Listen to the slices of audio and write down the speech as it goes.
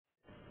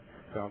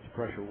Bounce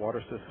pressure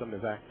water system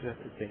is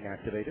being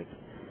activated.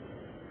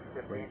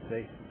 Brain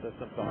safe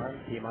systems on.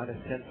 T-minus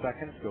 10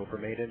 seconds. Go for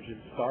main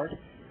engine start.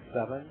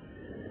 7,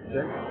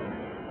 6,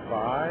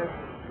 5.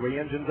 3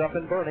 engines up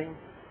and burning.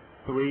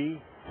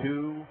 3,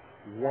 2,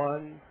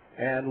 1.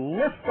 And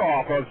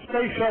liftoff of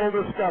Space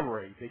Shuttle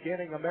Discovery,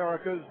 beginning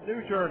America's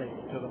new journey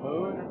to the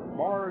moon,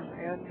 Mars,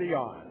 and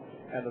beyond.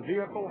 And the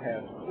vehicle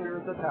has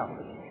cleared the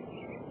tower.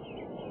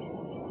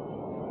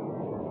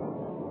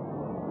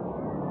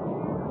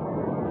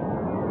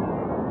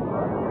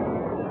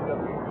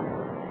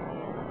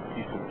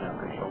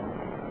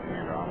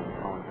 Commander Oliver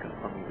Collins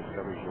confirming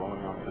Discovery's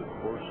rolling onto its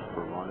course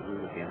for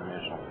rendezvous with the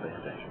International Space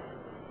Station.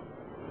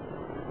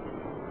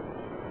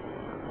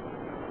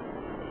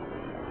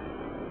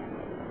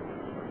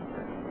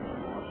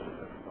 Launch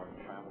Discovery started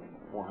traveling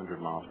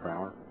 400 miles per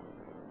hour.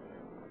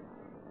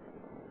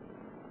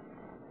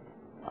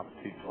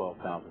 Altitude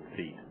 12,000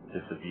 feet.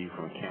 This is a view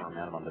from a camera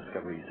mounted on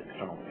Discovery's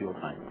external fuel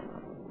tank.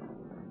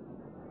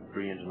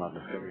 3 engines on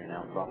Discovery are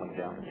now throttling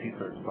down to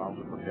 2/3 throttle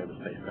to prepare the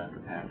spacecraft to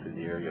pass through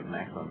the area of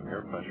maximum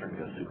air pressure and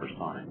go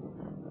supersonic.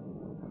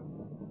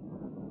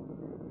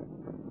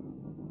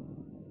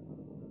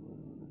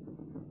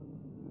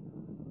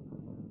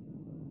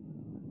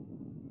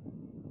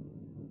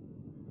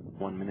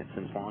 One minute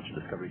since launch,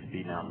 Discovery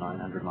speed now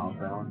 900 miles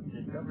per hour.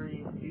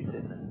 Discovery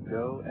Houston,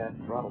 go at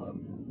throttle up.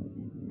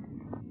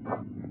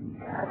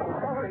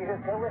 Discovery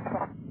is go with.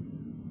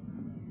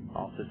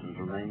 All systems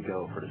remain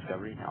go for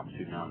Discovery.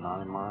 Altitude now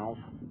 9 miles,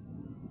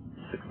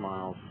 6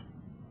 miles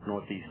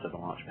northeast of the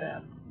launch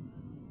pad.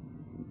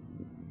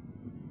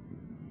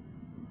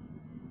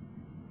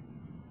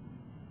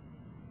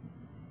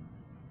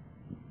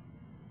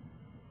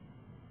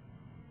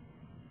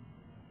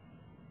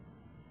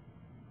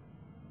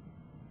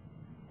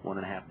 One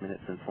and a half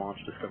minutes since launch,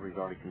 Discovery's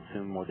already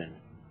consumed more than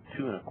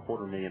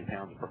 2.25 million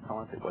pounds of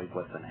propellant. It weighs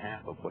less than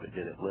half of what it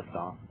did at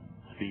liftoff.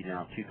 Speed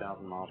now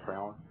 2,000 miles per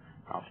hour.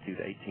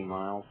 Altitude 18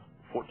 miles,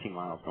 14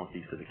 miles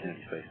northeast of the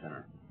Kennedy Space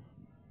Center.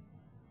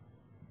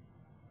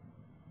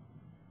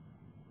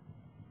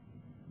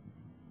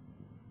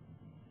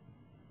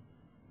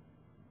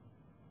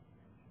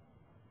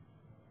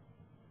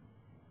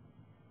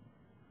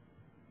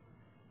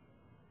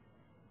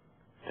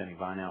 Standing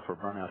by now for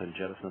burnout and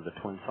jettison of the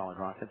twin solid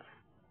rockets.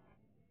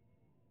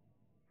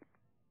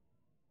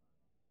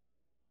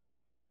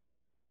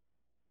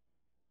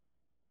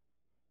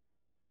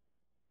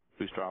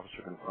 Booster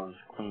officer confirms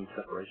clean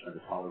separation of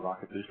the solid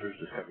rocket boosters.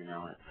 Discovery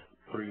now in its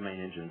 3 main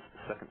engines,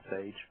 second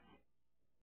stage.